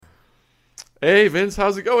Hey Vince,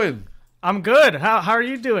 how's it going? I'm good. How are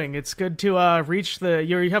you doing? It's good to reach the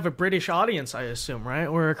you have a British audience, I assume, right?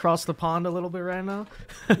 We're across the pond a little bit right now.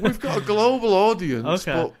 We've got a global audience,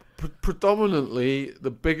 Okay. but predominantly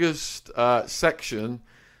the biggest section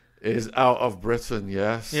is out of Britain.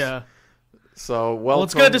 Yes. Yeah. So Well,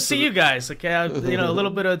 it's good welcome to to see you guys. Okay, a little the.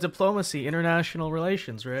 bit of diplomacy, international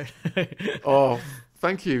relations, right? Oh,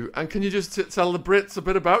 thank you. And can you just tell the Brits a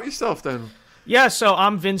bit about yourself then? Yeah, so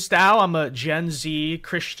I'm Vince Dow. I'm a Gen Z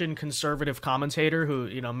Christian conservative commentator who,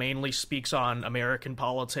 mainly speaks on American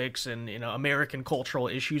politics and, American cultural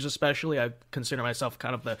issues especially. I consider myself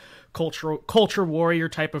kind of the culture warrior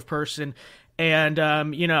type of person. And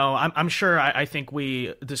I'm sure I think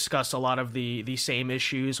we discuss a lot of the same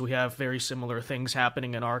issues. We have very similar things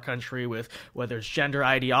happening in our country with whether it's gender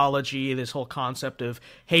ideology, this whole concept of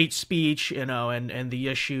hate speech, and the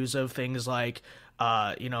issues of things like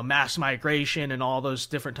mass migration and all those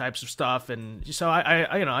different types of stuff. And so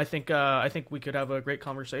I think we could have a great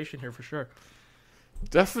conversation here for sure.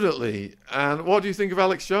 Definitely. And what do you think of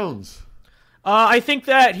Alex Jones? I think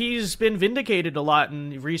that he's been vindicated a lot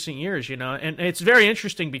in recent years, and it's very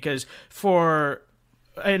interesting because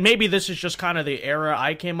and maybe this is just kind of the era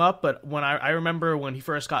I came up, but when I remember when he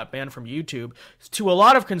first got banned from YouTube, to a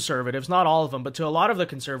lot of conservatives, not all of them, but to a lot of the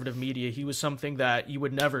conservative media, he was something that you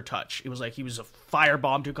would never touch. It was like he was a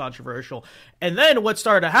firebomb, too controversial. And then what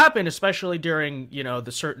started to happen, especially during,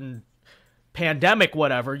 the certain pandemic,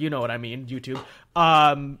 whatever, you know what I mean, YouTube,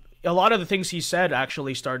 a lot of the things he said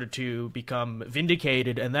actually started to become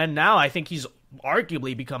vindicated. And then now I think he's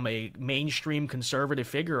arguably become a mainstream conservative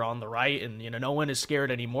figure on the right. And, no one is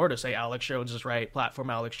scared anymore to say Alex Jones is right,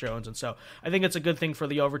 platform Alex Jones. And so I think it's a good thing for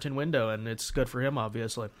the Overton window, and it's good for him,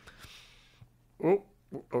 obviously. We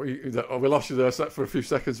lost you there for a few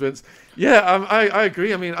seconds, Vince. Yeah, I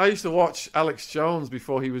agree. I mean, I used to watch Alex Jones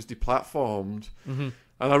before he was deplatformed. Mm-hmm.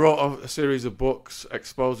 And I wrote a series of books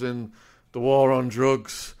exposing the war on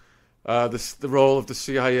drugs, the role of the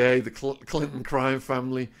CIA, the Clinton crime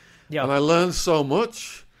family. Yeah. And I learned so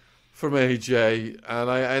much from AJ, and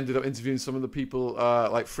I ended up interviewing some of the people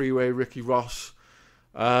like Freeway Ricky Ross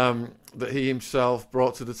that he himself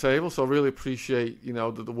brought to the table. So I really appreciate,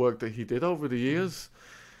 the work that he did over the years.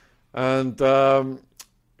 And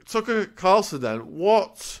Tucker Carlson then,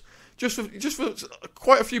 just for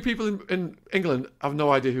quite a few people in England have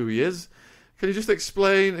no idea who he is. Can you just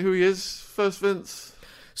explain who he is first, Vince?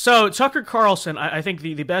 So Tucker Carlson, I think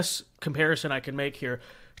the best comparison I can make here,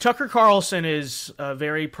 Tucker Carlson is a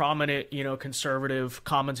very prominent, conservative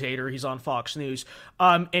commentator. He's on Fox News.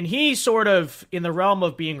 And he's sort of in the realm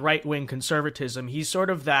of being right-wing conservatism. He's sort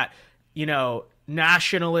of that,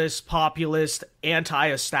 nationalist, populist,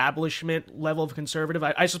 anti-establishment level of conservative.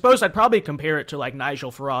 I suppose I'd probably compare it to like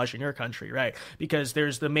Nigel Farage in your country, right? Because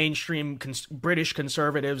there's the mainstream British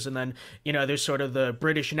conservatives, and then, there's sort of the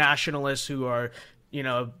British nationalists who are,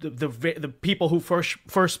 the people who first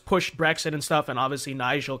pushed Brexit and stuff, and obviously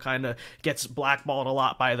Nigel kind of gets blackballed a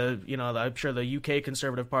lot by I'm sure the UK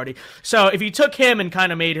Conservative Party. So if you took him and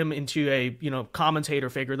kind of made him into a commentator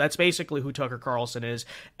figure, that's basically who Tucker Carlson is,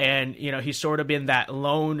 and he's sort of been that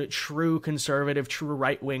lone true conservative, true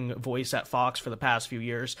right wing voice at Fox for the past few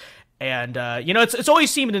years. And, it's always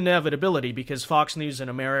seemed an inevitability because Fox News in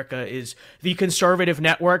America is the conservative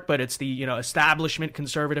network, but it's the, establishment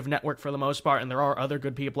conservative network for the most part. And there are other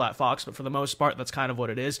good people at Fox, but for the most part, that's kind of what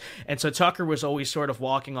it is. And so Tucker was always sort of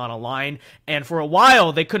walking on a line. And for a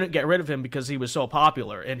while, they couldn't get rid of him because he was so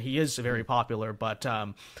popular. And he is very popular, but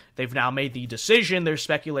they've now made the decision. There's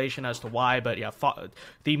speculation as to why. But yeah,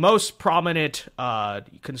 the most prominent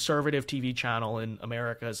conservative TV channel in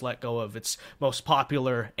America has let go of its most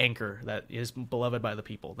popular anchor that is beloved by the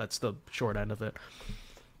people. That's the short end of it.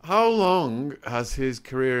 How long has his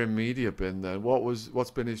career in media been then?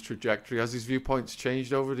 What's been his trajectory? Has his viewpoints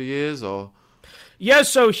changed over the years, or? Yeah,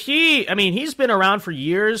 so he's been around for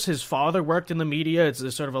years. His father worked in the media. It's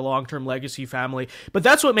a sort of a long-term legacy family. But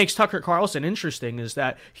that's what makes Tucker Carlson interesting, is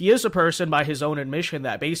that he is a person, by his own admission,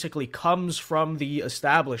 that basically comes from the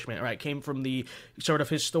establishment, right? Came from the sort of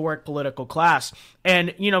historic political class.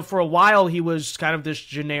 And, for a while, he was kind of this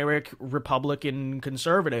generic Republican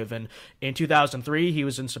conservative. And in 2003, he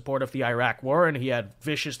was in support of the Iraq War, and he had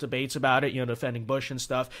vicious debates about it, defending Bush and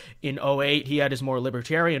stuff. In '08, he had his more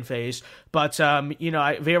libertarian phase. But,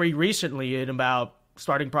 very recently,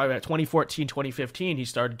 starting probably about 2014, 2015, he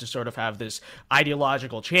started to sort of have this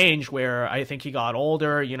ideological change where I think he got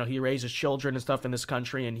older, he raises children and stuff in this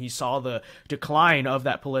country, and he saw the decline of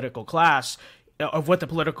that political class, of what the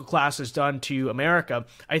political class has done to America.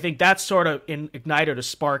 I think that sort of ignited a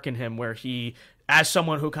spark in him where he as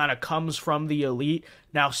someone who kind of comes from the elite,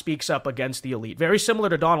 now speaks up against the elite. Very similar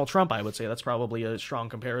to Donald Trump, I would say. That's probably a strong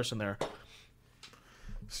comparison there.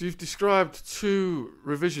 So you've described two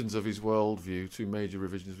revisions of his worldview, two major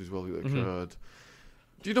revisions of his worldview that occurred.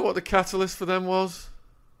 Do you know what the catalyst for them was?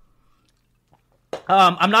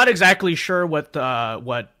 I'm not exactly sure what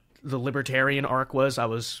the libertarian arc was. I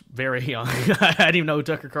was very young. I didn't even know who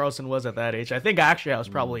Tucker Carlson was at that age. I think actually I was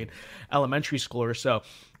probably in elementary school or so.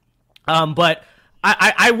 But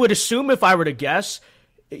I would assume, if I were to guess,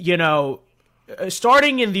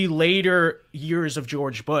 starting in the later years of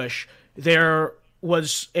George Bush, there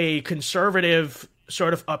was a conservative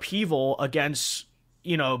sort of upheaval against,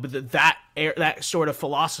 that sort of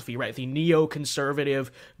philosophy, right? The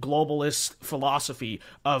neoconservative globalist philosophy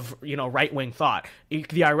of, right-wing thought.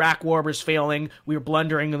 The Iraq war was failing. We were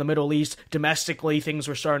blundering in the Middle East. Domestically, things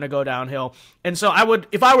were starting to go downhill. And so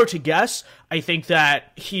if I were to guess, I think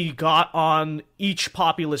that he got on each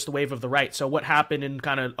populist wave of the right. So what happened in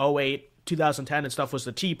kind of 2008, 2010 and stuff was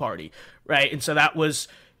the Tea Party, right? And so that was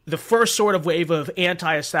the first sort of wave of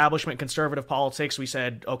anti-establishment conservative politics. We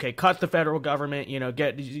said, okay, cut the federal government,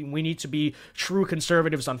 we need to be true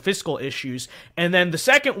conservatives on fiscal issues. And then the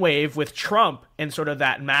second wave with Trump and sort of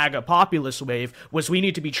that MAGA populist wave was we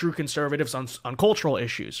need to be true conservatives on cultural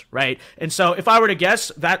issues, right? And so if I were to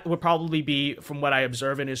guess, that would probably be, from what I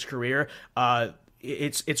observe in his career,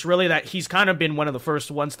 it's really that he's kind of been one of the first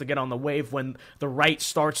ones to get on the wave when the right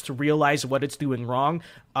starts to realize what it's doing wrong.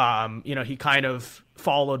 He kind of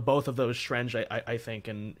followed both of those trends, I think.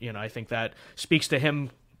 And, I think that speaks to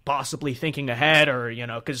him possibly thinking ahead, or,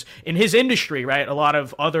 because in his industry, right, a lot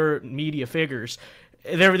of other media figures,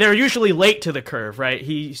 they're usually late to the curve, right?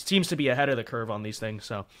 He seems to be ahead of the curve on these things.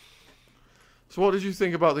 So what did you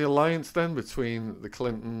think about the alliance then between the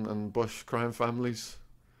Clinton and Bush crime families?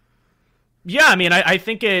 Yeah, I mean, I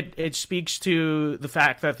think it speaks to the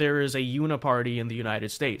fact that there is a uniparty in the United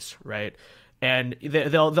States, right? And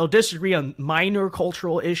they'll disagree on minor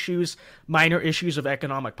cultural issues, minor issues of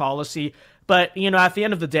economic policy, but at the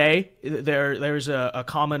end of the day, there's a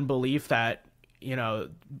common belief that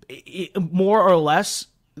more or less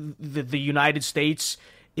the United States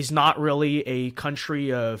is not really a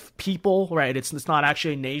country of people, right? It's not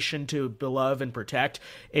actually a nation to beloved and protect.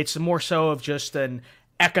 It's more so of just an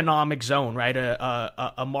economic zone, right?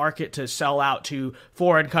 A market to sell out to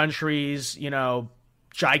foreign countries,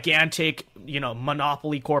 gigantic,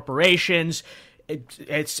 monopoly corporations.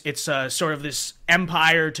 It's sort of this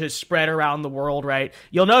empire to spread around the world, right?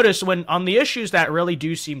 You'll notice when on the issues that really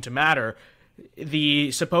do seem to matter,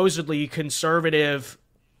 the supposedly conservative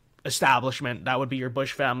establishment, that would be your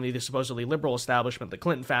Bush family, the supposedly liberal establishment, the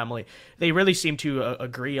Clinton family, they really seem to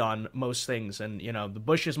agree on most things. And, the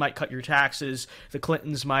Bushes might cut your taxes, the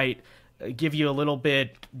Clintons might give you a little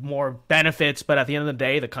bit more benefits, but at the end of the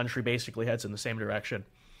day, the country basically heads in the same direction.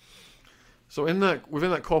 So within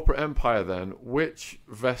that corporate empire then, which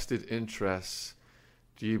vested interests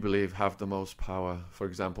do you believe have the most power? For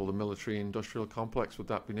example, the military-industrial complex, would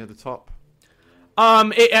that be near the top?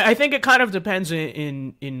 I think it kind of depends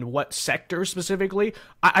in what sector specifically.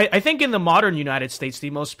 I think in the modern United States,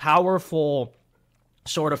 the most powerful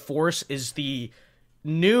sort of force is the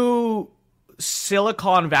new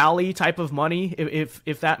Silicon Valley type of money,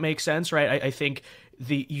 if that makes sense, right? I think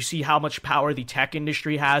you see how much power the tech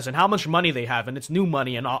industry has and how much money they have, and it's new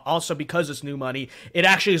money, and also because it's new money, it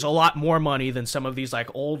actually is a lot more money than some of these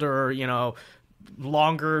like older,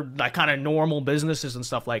 longer, like kind of normal businesses and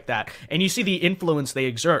stuff like that. And you see the influence they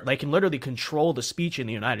exert. They can literally control the speech in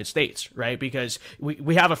the United States, right? Because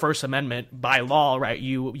we have a First Amendment by law, right?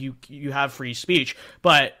 You have free speech,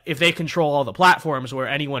 but if they control all the platforms where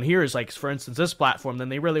anyone hears, like for instance this platform, then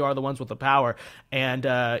they really are the ones with the power.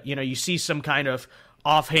 And you see some kind of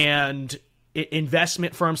offhand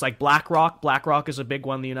investment firms like BlackRock. BlackRock is a big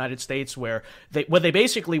one in the United States, where what they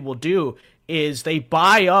basically will do is they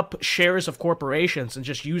buy up shares of corporations and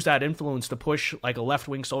just use that influence to push like a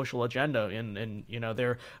left-wing social agenda, and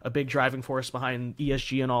they're a big driving force behind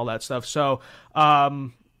ESG and all that stuff. So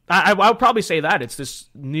I would probably say that it's this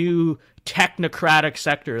new technocratic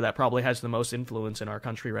sector that probably has the most influence in our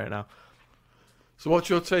country right now. So what's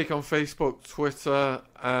your take on Facebook, Twitter,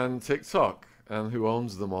 and TikTok, and who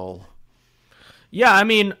owns them all? Yeah, I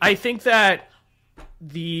mean, I think that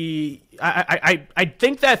I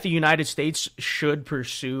think that the United States should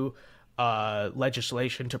pursue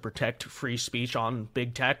legislation to protect free speech on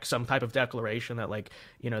big tech, some type of declaration that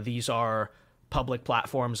these are public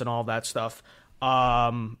platforms and all that stuff.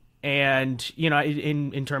 And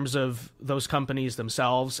in terms of those companies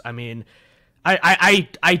themselves, I mean,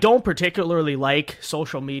 I don't particularly like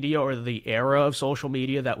social media or the era of social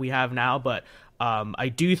media that we have now, but I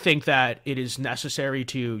do think that it is necessary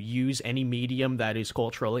to use any medium that is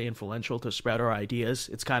culturally influential to spread our ideas.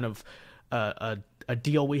 It's kind of a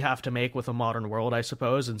deal we have to make with a modern world, I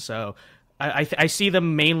suppose. And so I see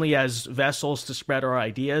them mainly as vessels to spread our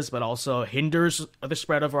ideas, but also hinders the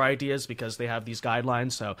spread of our ideas because they have these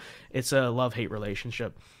guidelines. So it's a love-hate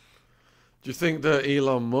relationship. Do you think that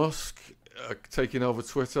Elon Musk taking over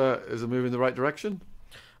Twitter is a move in the right direction?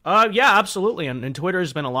 Yeah, absolutely. And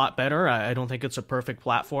Twitter's been a lot better. I don't think it's a perfect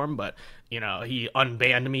platform, but, he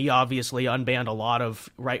unbanned me, obviously, unbanned a lot of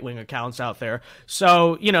right-wing accounts out there.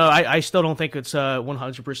 So, I still don't think it's a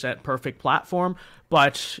 100% perfect platform,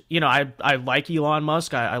 but, I like Elon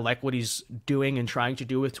Musk. I like what he's doing and trying to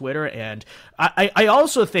do with Twitter. And I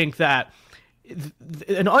also think that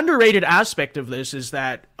an underrated aspect of this is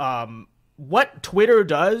that what Twitter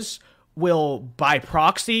does will, by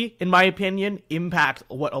proxy, in my opinion, impact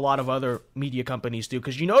what a lot of other media companies do.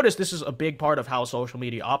 Because you notice this is a big part of how social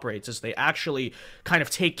media operates, is they actually kind of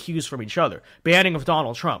take cues from each other. Banning of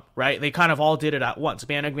Donald Trump, right? They kind of all did it at once.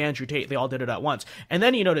 Banning of Andrew Tate, they all did it at once. And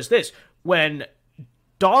then you notice this, when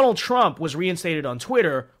Donald Trump was reinstated on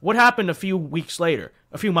Twitter, what happened a few months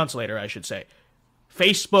later, I should say?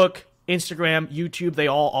 Facebook, Instagram, YouTube, they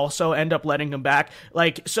all also end up letting him back.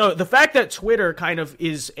 So the fact that Twitter kind of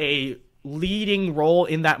is a leading role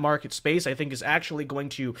in that market space, I think is actually going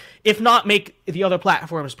to, if not make the other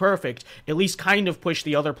platforms perfect, at least kind of push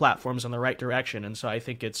the other platforms in the right direction. And so I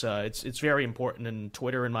think it's very important, and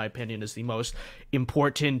Twitter, in my opinion, is the most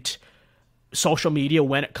important social media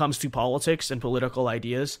when it comes to politics and political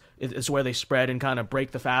ideas. It's where they spread and kind of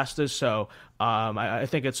break the fastest. So I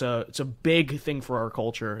think it's a big thing for our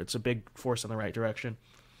culture. It's a big force in the right direction.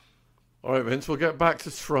 All right, Vince, we'll get back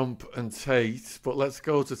to Trump and Tate, but let's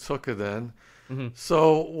go to Tucker then. Mm-hmm.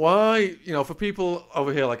 So why, for people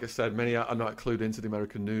over here, like I said, many are not clued into the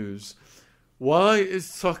American news. Why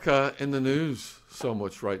is Tucker in the news so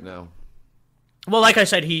much right now? Well, like I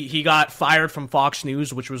said, he got fired from Fox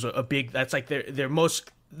News, which was a big, that's like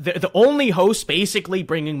the only host basically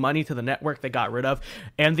bringing money to the network they got rid of.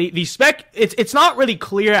 And it's not really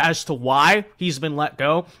clear as to why he's been let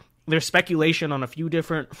go. There's speculation on a few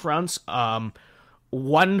different fronts.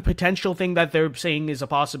 One potential thing that they're saying is a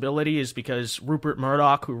possibility is because Rupert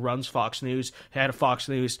Murdoch, who runs Fox News, head of Fox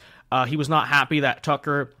News, he was not happy that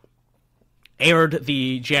Tucker aired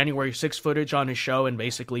the January 6th footage on his show and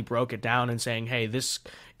basically broke it down and saying, hey, this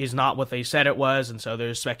is not what they said it was. And so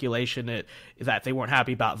there's speculation that they weren't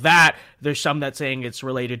happy about that. There's some that's saying it's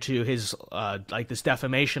related to his, this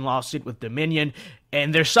defamation lawsuit with Dominion.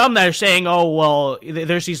 And there's some that are saying, oh, well,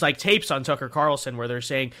 there's these tapes on Tucker Carlson where they're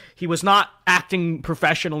saying he was not acting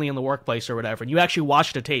professionally in the workplace or whatever. And you actually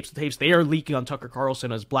watch the tapes. The tapes, they are leaking on Tucker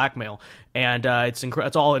Carlson as blackmail. And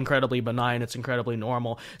it's all incredibly benign. It's incredibly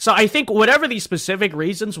normal. So I think whatever these specific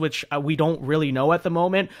reasons, which we don't really know at the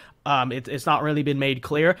moment, it's not really been made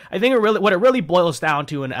clear. I think what it really boils down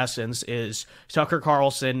to, in essence, is Tucker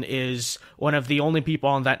Carlson is one of the only people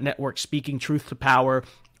on that network speaking truth to power.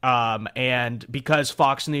 And because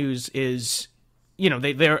Fox News is,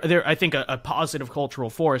 they're I think a positive cultural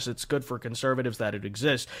force. It's good for conservatives that it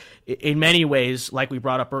exists. In many ways, like we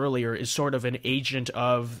brought up earlier, is sort of an agent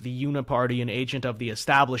of the uniparty, an agent of the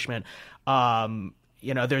establishment.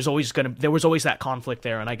 There was always that conflict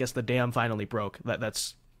there, and I guess the dam finally broke.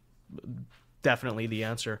 That's definitely the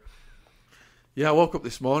answer. Yeah, I woke up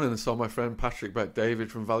this morning and saw my friend Patrick Bet-David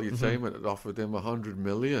from Valuetainment had offered him $100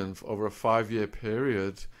 million over a 5-year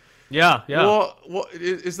period. Yeah. What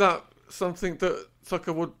is that something that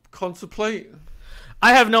Tucker would contemplate?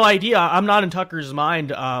 I have no idea. I'm not in Tucker's mind.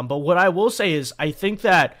 But what I will say is, I think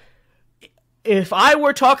that if I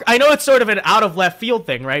were Tucker, I know it's sort of an out of left field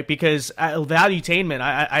thing, right? Because Valuetainment,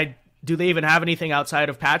 I do they even have anything outside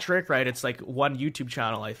of Patrick, right? It's like one YouTube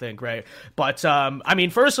channel, I think, right? But,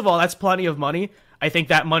 first of all, that's plenty of money. I think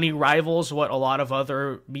that money rivals what a lot of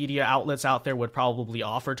other media outlets out there would probably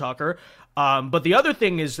offer Tucker. But the other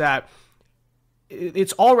thing is that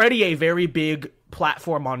it's already a very big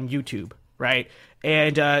platform on YouTube, right?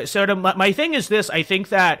 And my thing is this. I think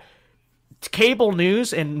that cable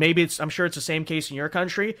news, and maybe I'm sure it's the same case in your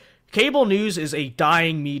country, cable news is a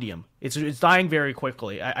dying medium. It's dying very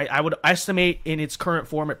quickly. I would estimate in its current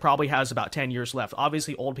form, it probably has about 10 years left.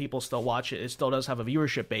 Obviously, old people still watch it. It still does have a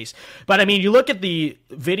viewership base. But you look at the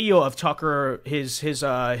video of Tucker, his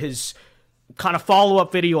kind of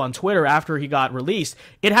follow-up video on Twitter after he got released.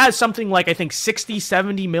 It has something like, I think, 60,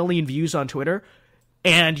 70 million views on Twitter.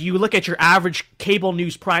 and you look at your average cable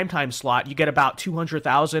news primetime slot, you get about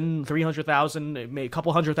 200,000, 300,000, maybe a couple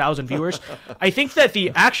 100,000 viewers. I think that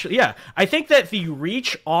I think that the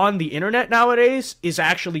reach on the internet nowadays is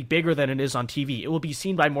actually bigger than it is on TV. It will be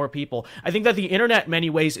seen by more people. I think that the internet, in many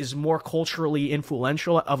ways, is more culturally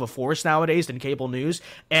influential of a force nowadays than cable news.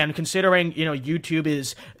 And considering, YouTube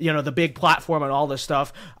is, the big platform and all this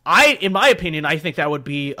stuff, in my opinion, I think that would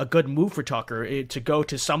be a good move for Tucker to go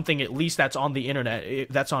to something at least that's on the internet,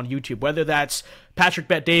 that's on YouTube, whether that's Patrick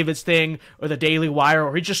Bet-David's thing or the Daily Wire,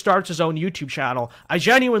 or he just starts his own YouTube channel. I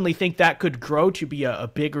genuinely think that could grow to be a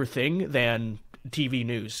bigger thing than TV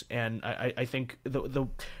news. And I think the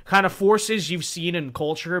kind of forces you've seen in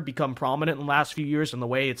culture become prominent in the last few years and the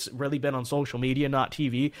way it's really been on social media, not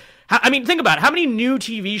TV. Think about it. How many new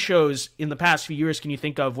TV shows in the past few years can you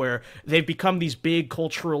think of where they've become these big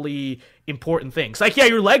culturally important things? Like, yeah,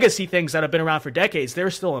 your legacy things that have been around for decades, they're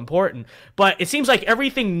still important. But it seems like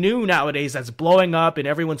everything new nowadays that's blowing up and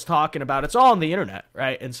everyone's talking about, it's all on the internet,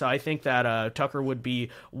 right? And so I think that Tucker would be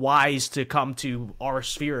wise to come to our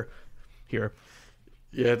sphere here.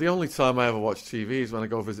 Yeah, the only time I ever watch TV is when I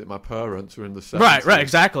go visit my parents who are in the 70s. Right,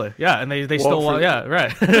 exactly. Yeah, and they still want, yeah,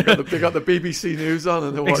 right. they got the BBC News on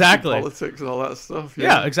and they're watching politics and all that stuff.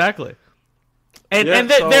 Yeah, exactly. And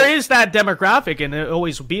there is that demographic, and there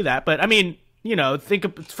always will be that. But, think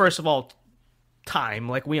of, first of all, time,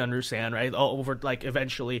 like we understand, right? Over, like,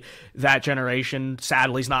 eventually that generation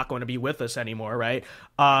sadly is not going to be with us anymore, right?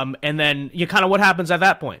 And then you kind of, what happens at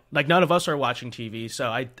that point? Like, none of us are watching TV, so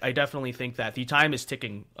I definitely think that the time is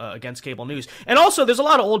ticking against cable news. And also, there's a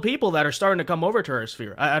lot of old people that are starting to come over to our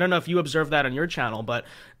sphere. I don't know if you observe that on your channel, but,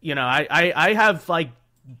 I have, like,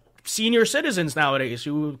 senior citizens nowadays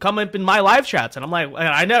who come up in my live chats, and I'm like,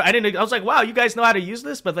 I was like, wow, you guys know how to use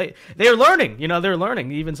this? But they're learning, they're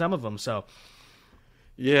learning, even some of them, so...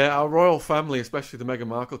 Yeah, our royal family, especially the Meghan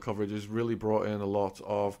Markle coverage, has really brought in a lot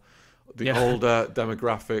of the older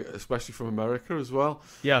demographic, especially from America as well.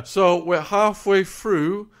 Yeah. So we're halfway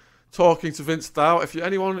through talking to Vince Thau. If you're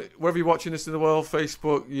anyone, wherever you're watching this in the world,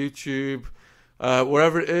 Facebook, YouTube,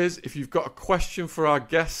 wherever it is, if you've got a question for our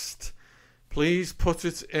guest, please put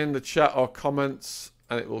it in the chat or comments,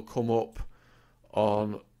 and it will come up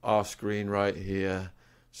on our screen right here.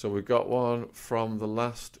 So we've got one from The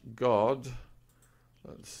Last God.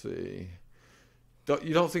 Let's see.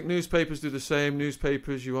 You don't think newspapers do the same?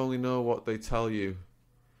 Newspapers, you only know what they tell you.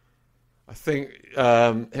 I think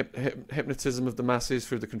hypnotism of the masses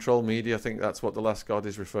through the control media, I think that's what The Last God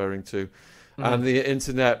is referring to. Mm-hmm. And the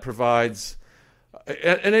internet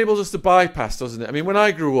enables us to bypass, doesn't it? I mean, when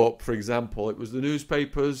I grew up, for example, it was the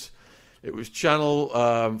newspapers, it was Channel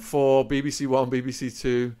 4, BBC 1, BBC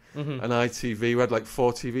 2, and ITV. We had like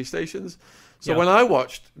 4 TV stations. So when I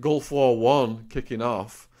watched Gulf War 1 kicking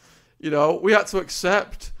off, we had to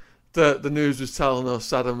accept that the news was telling us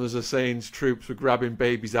Saddam Hussein's troops were grabbing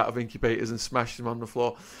babies out of incubators and smashing them on the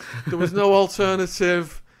floor. There was no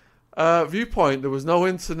alternative viewpoint. There was no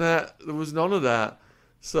internet. There was none of that.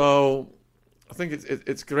 So I think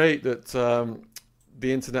it's great that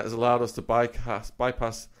the internet has allowed us to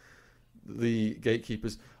bypass the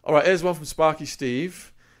gatekeepers. All right, here's one from Sparky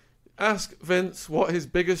Steve. Ask Vince what his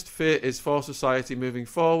biggest fear is for society moving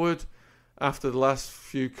forward after the last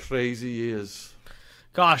few crazy years.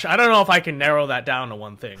 Gosh, I don't know if I can narrow that down to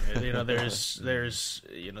one thing. There's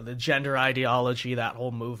the gender ideology, that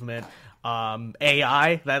whole movement.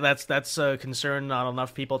 AI, that's a concern not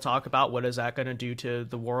enough people talk about. What is that going to do to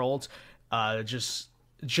the world? Just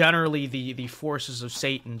generally the forces of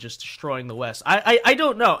Satan just destroying the West. I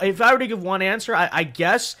don't know. If I were to give one answer, I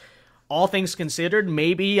guess... all things considered,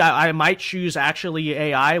 maybe I might choose actually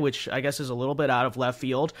AI, which I guess is a little bit out of left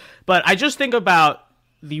field. But I just think about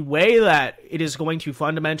the way that it is going to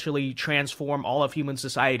fundamentally transform all of human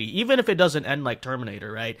society, even if it doesn't end like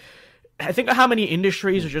Terminator, right? I think of how many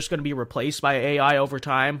industries are just going to be replaced by AI over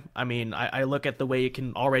time. I mean, I look at the way it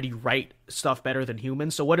can already write stuff better than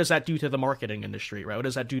humans. So what does that do to the marketing industry, right? What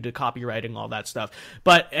does that do to copywriting, all that stuff?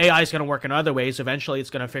 But AI is going to work in other ways. Eventually,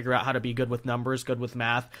 it's going to figure out how to be good with numbers, good with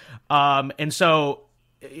math. And so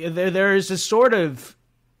there is this sort of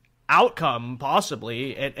outcome,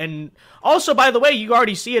 possibly. And also, by the way, you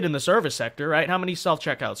already see it in the service sector, right? How many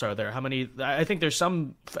self-checkouts are there? I think there's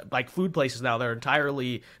some like food places now that are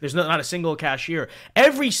entirely, there's not a single cashier.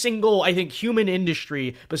 Every single, I think, human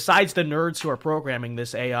industry, besides the nerds who are programming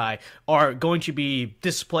this AI, are going to be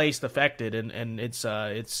displaced, affected. And it's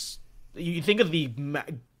you think of the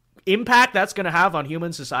impact that's going to have on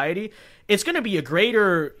human society, it's going to be a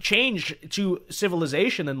greater change to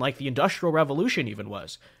civilization than like the Industrial Revolution even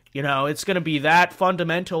was. It's going to be that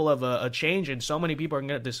fundamental of a change, and so many people are going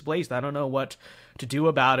to get displaced. I don't know what to do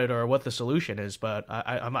about it or what the solution is, but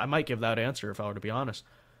I might give that answer if I were to be honest.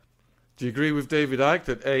 Do you agree with David Icke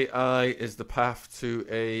that AI is the path to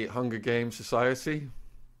a Hunger Games society?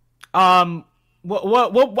 What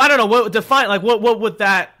I don't know. What define like what would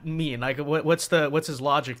that mean? Like what's his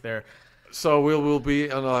logic there? So we'll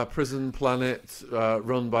be on a prison planet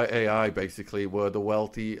run by AI, basically, where the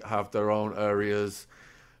wealthy have their own areas,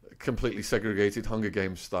 completely segregated Hunger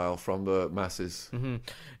Games style from the masses. Mm-hmm.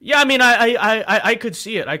 Yeah, I mean, I could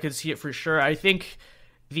see it. I could see it for sure. I think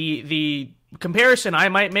the comparison I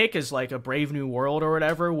might make is like a Brave New World or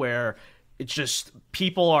whatever, where it's just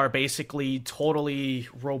people are basically totally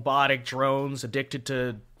robotic drones addicted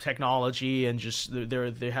to technology and just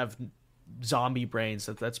they have zombie brains.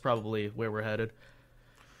 That's probably where we're headed.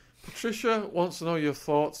 Patricia wants to know your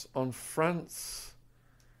thoughts on France.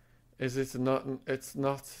 Is it not? It's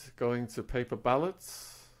not going to paper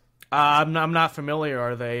ballots. I'm not familiar.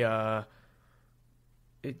 Are they?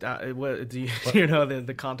 What do you know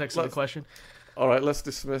the context of the question? All right, let's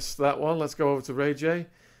dismiss that one. Let's go over to Ray J.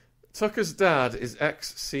 Tucker's dad is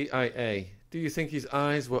ex-CIA. Do you think his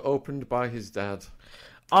eyes were opened by his dad?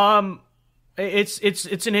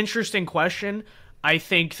 It's an interesting question. I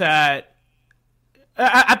think that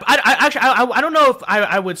I don't know if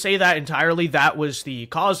I would say that entirely that was the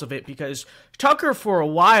cause of it, because Tucker for a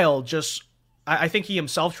while just I think he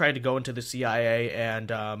himself tried to go into the CIA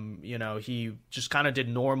and he just kind of did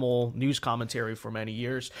normal news commentary for many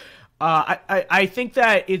years. I think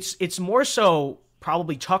that it's more so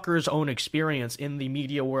probably Tucker's own experience in the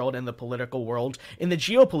media world, in the political world, in the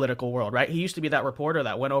geopolitical world, right? He used to be that reporter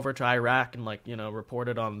that went over to Iraq and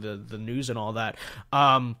reported on the news and all that.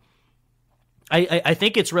 I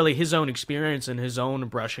think it's really his own experience and his own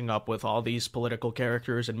brushing up with all these political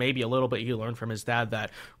characters and maybe a little bit he learned from his dad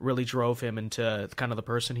that really drove him into kind of the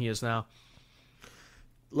person he is now.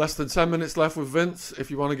 Less than 10 minutes left with Vince.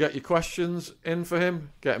 If you want to get your questions in for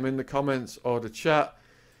him, get them in the comments or the chat.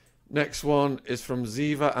 Next one is from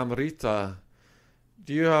Ziva Amrita.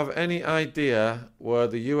 Do you have any idea where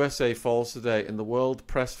the USA falls today in the World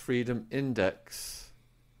Press Freedom Index?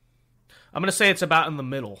 I'm going to say it's about in the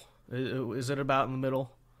middle. Is it about in the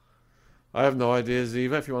middle? I have no idea,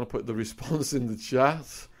 Ziva, if you want to put the response in the chat.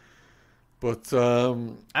 But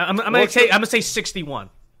I'm going to say 61.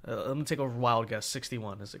 I'm going to take a wild guess.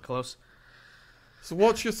 61. Is it close? So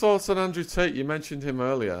what's your thoughts on Andrew Tate? You mentioned him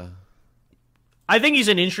earlier. I think he's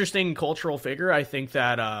an interesting cultural figure. I think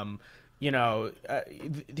that,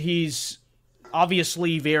 he's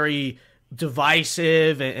obviously very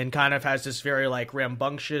divisive and kind of has this very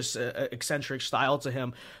rambunctious, eccentric style to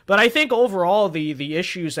him. But I think overall the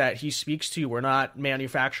issues that he speaks to were not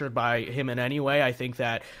manufactured by him in any way. I think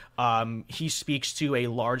that he speaks to a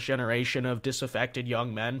large generation of disaffected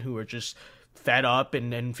young men who are just fed up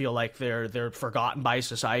and feel like they're forgotten by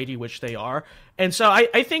society, which they are. And so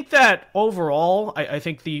I think that overall, I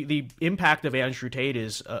think the impact of Andrew Tate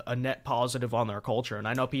is a net positive on their culture. And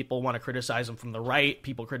I know people want to criticize him from the right,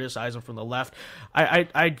 people criticize him from the left.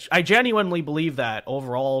 I genuinely believe that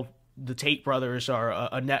overall the Tate brothers are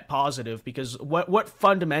a net positive, because what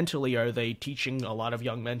fundamentally are they teaching a lot of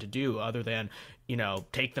young men to do other than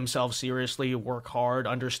take themselves seriously, work hard,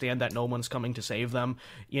 understand that no one's coming to save them,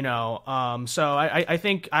 so I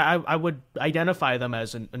think I would identify them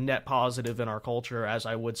as a net positive in our culture, as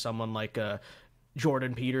I would someone like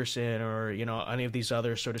Jordan Peterson or, any of these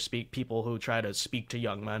other, so to speak, people who try to speak to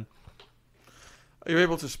young men. Are you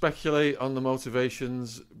able to speculate on the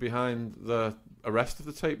motivations behind the arrest of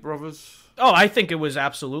the Tate brothers? Oh, I think it was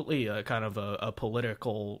absolutely a kind of a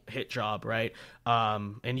political hit job, right?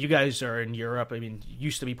 And you guys are in Europe. I mean,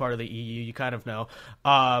 used to be part of the EU. You kind of know.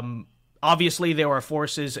 Obviously, there were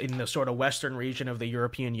forces in the sort of western region of the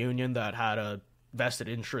European Union that had a vested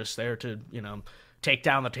interest there to, take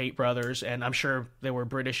down the Tate brothers. And I'm sure there were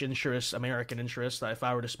British interests, American interests, if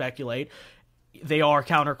I were to speculate. They are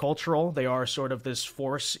countercultural. They are sort of this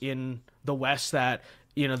force in the West that,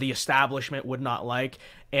 the establishment would not like.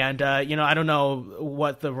 And, I don't know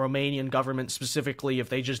what the Romanian government specifically, if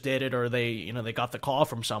they just did it or they got the call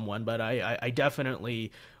from someone, but I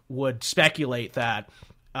definitely would speculate that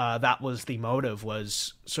that was the motive,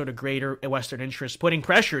 was sort of greater Western interest, putting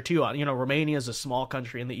pressure too on, Romania is a small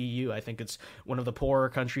country in the EU. I think it's one of the poorer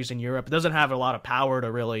countries in Europe. It doesn't have a lot of power to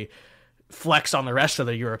really flex on the rest of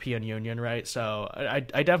the European Union, right? So I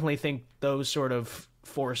definitely think those sort of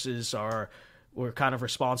forces were kind of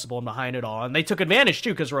responsible behind it all. And they took advantage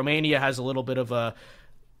too, because Romania has a little bit of a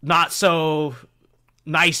not so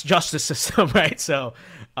nice justice system, right? So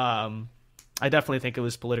I definitely think it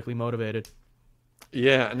was politically motivated.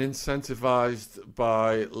 Yeah, and incentivized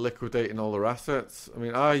by liquidating all their assets. I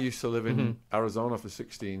mean, I used to live in Arizona for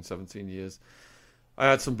 16, 17 years. I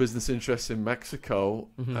had some business interests in Mexico,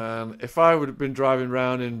 and if I would have been driving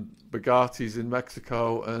around in Bugattis in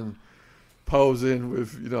Mexico and posing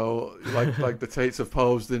with, like the Tates have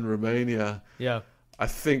posed in Romania, I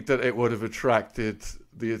think that it would have attracted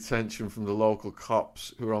the attention from the local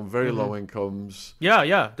cops who are on very low incomes.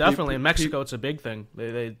 Yeah, definitely. In Mexico, it's a big thing.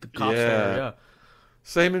 The cops there,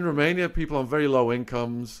 Same in Romania, people on very low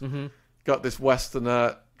incomes, got this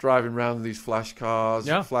Westerner driving around in these flash cars,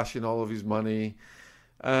 flashing all of his money.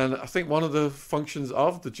 And I think one of the functions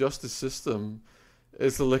of the justice system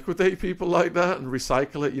is to liquidate people like that and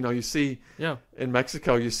recycle it. You see in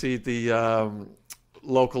Mexico, you see the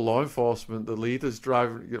local law enforcement, the leaders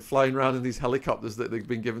flying around in these helicopters that they've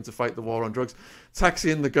been given to fight the war on drugs,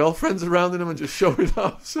 taxiing the girlfriends around in them and just showing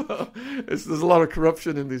off. So there's a lot of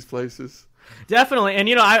corruption in these places. Definitely. And,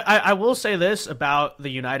 I will say this about the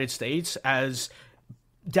United States, as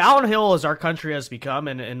downhill as our country has become,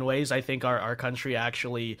 and in ways I think our country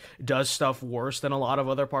actually does stuff worse than a lot of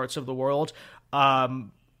other parts of the world.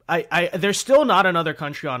 There's still not another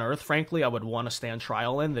country on earth, frankly, I would want to stand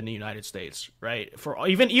trial in than the United States, right? For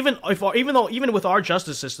even with our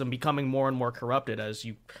justice system becoming more and more corrupted, as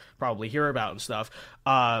you probably hear about and stuff,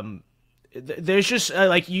 there's just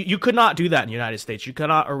you could not do that in the United States. You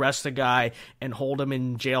cannot arrest a guy and hold him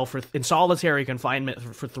in jail in solitary confinement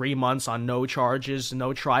for 3 months on no charges,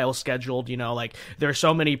 no trial scheduled. There are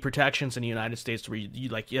so many protections in the United States where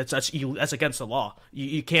that's against the law.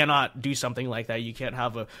 You cannot do something like that. You can't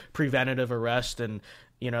have a preventative arrest, and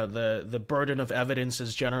the burden of evidence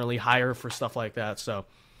is generally higher for stuff like that. So.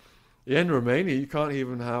 Yeah, in Romania, you can't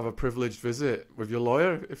even have a privileged visit with your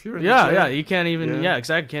lawyer if you're in jail. You can't even,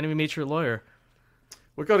 exactly, can't even meet your lawyer.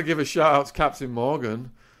 We've got to give a shout out to Captain Morgan.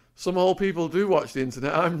 Some old people do watch the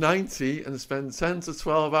internet. I'm 90 and spend 10 to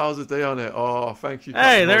 12 hours a day on it. Oh, thank you, Captain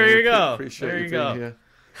Hey, there Morgan. you go. Appreciate there you being go.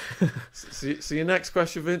 Here. So your next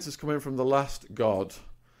question, Vince, is coming from the last god.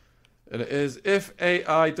 And it is, if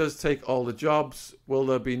AI does take all the jobs, will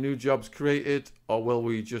there be new jobs created, or will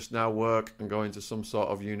we just now work and go into some sort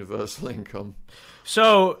of universal income?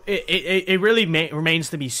 So it really remains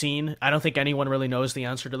to be seen. I don't think anyone really knows the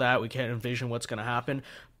answer to that. We can't envision what's going to happen.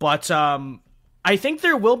 But I think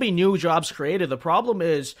there will be new jobs created. The problem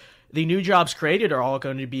is the new jobs created are all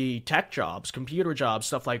going to be tech jobs, computer jobs,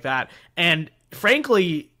 stuff like that. And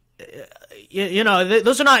frankly,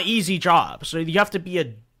 those are not easy jobs. So you have to be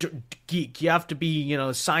a geek. You have to be,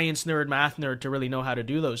 science nerd, math nerd to really know how to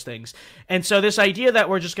do those things. And so this idea that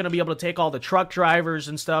we're just going to be able to take all the truck drivers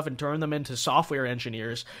and stuff and turn them into software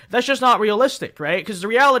engineers, that's just not realistic, right? Because the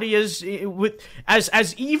reality is,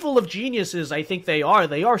 as evil of geniuses I think they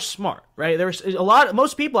are smart, right? There's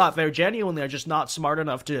most people out there genuinely are just not smart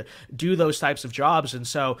enough to do those types of jobs. And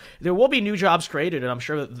so there will be new jobs created, and I'm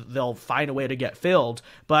sure that they'll find a way to get filled.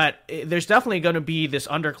 But there's definitely going to be this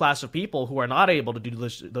underclass of people who are not able to do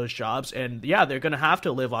those jobs. And yeah, they're going to have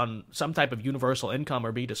to live on some type of universal income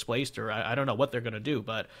or be displaced, or I don't know what they're going to do.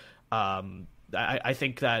 But I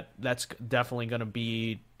think that's definitely going to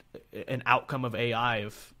be an outcome of AI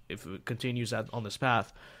if it continues on this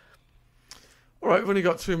path. All right, we've only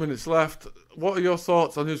got 2 minutes left. What are your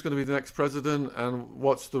thoughts on who's going to be the next president, and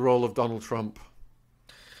what's the role of Donald Trump?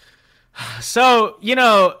 So,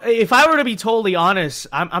 if I were to be totally honest,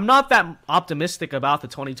 I'm not that optimistic about the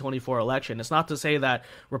 2024 election. It's not to say that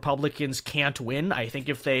Republicans can't win. I think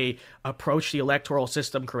if they approach the electoral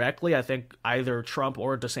system correctly, I think either Trump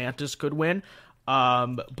or DeSantis could win.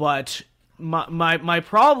 But my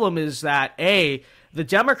problem is that, the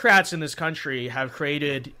Democrats in this country have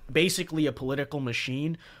created basically a political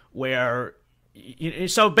machine where,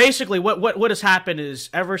 so basically what has happened is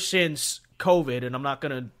ever since COVID, and I'm not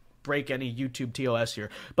going to break any YouTube TOS here,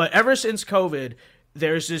 but ever since COVID,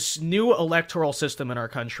 there's this new electoral system in our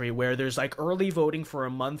country where there's early voting for a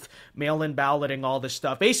month, mail-in balloting, all this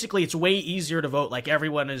stuff. Basically, it's way easier to vote.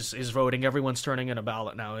 Everyone is voting. Everyone's turning in a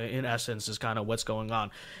ballot now, in essence, is kind of what's going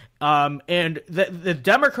on. And the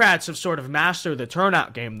Democrats have sort of mastered the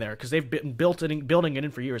turnout game there because they've been building it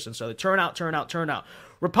in for years. And so the turnout.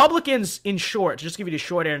 Republicans, in short, to just give you the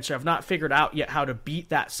short answer, have not figured out yet how to beat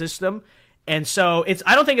that system. And so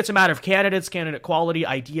I don't think it's a matter of candidate quality,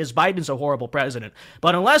 ideas. Biden's a horrible president.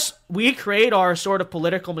 But unless we create our sort of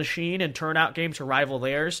political machine and turnout game to rival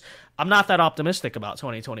theirs, I'm not that optimistic about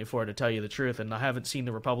 2024, to tell you the truth. And I haven't seen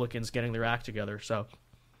the Republicans getting their act together. So,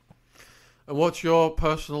 and what's your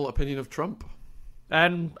personal opinion of Trump?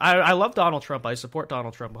 And I love Donald Trump. I support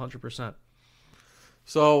Donald Trump 100%.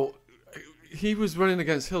 So, he was running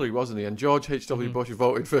against Hillary, wasn't he? And George H.W. Bush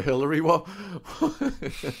voted for Hillary. What?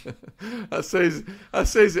 that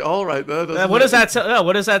says it all right there, doesn't what it?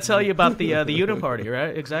 What does that tell you about the Uniparty,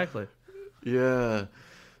 right? Exactly. Yeah.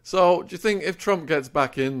 So, do you think if Trump gets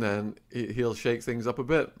back in, then he'll shake things up a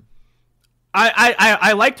bit?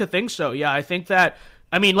 I like to think so. Yeah, I think that.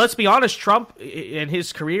 I mean, let's be honest. Trump, in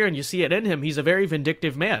his career, and you see it in him, he's a very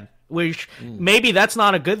vindictive man. Which maybe that's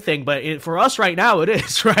not a good thing, but for us right now it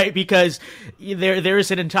is, right? Because there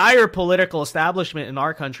is an entire political establishment in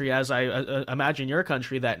our country, as I imagine your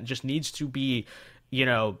country, that just needs to be,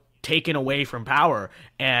 taken away from power.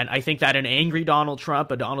 And I think that an angry Donald Trump,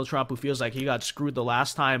 a Donald Trump who feels like he got screwed the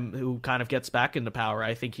last time, who kind of gets back into power,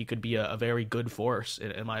 I think he could be a very good force,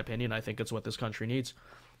 in my opinion. I think it's what this country needs.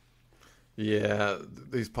 Yeah,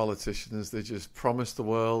 these politicians, they just promise the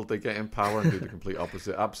world, they get in power and do the complete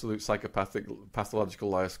opposite. Absolute psychopathic, pathological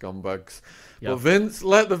liar scumbags. Yep. But Vince,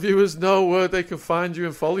 let the viewers know where they can find you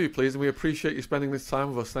and follow you, please. And we appreciate you spending this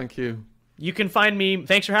time with us. Thank you. You can find me,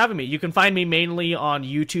 thanks for having me. You can find me mainly on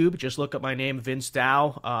YouTube. Just look up my name, Vince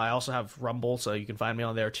Dow. I also have Rumble, so you can find me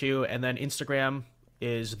on there too. And then Instagram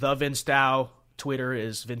is The Vince Dow. Twitter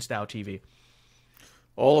is Vince Dow TV.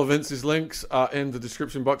 All of Vince's links are in the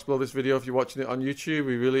description box below this video if you're watching it on YouTube.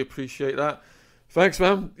 We really appreciate that. Thanks,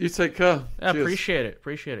 man. You take care. Yeah, appreciate it.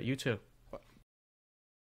 Appreciate it. You too.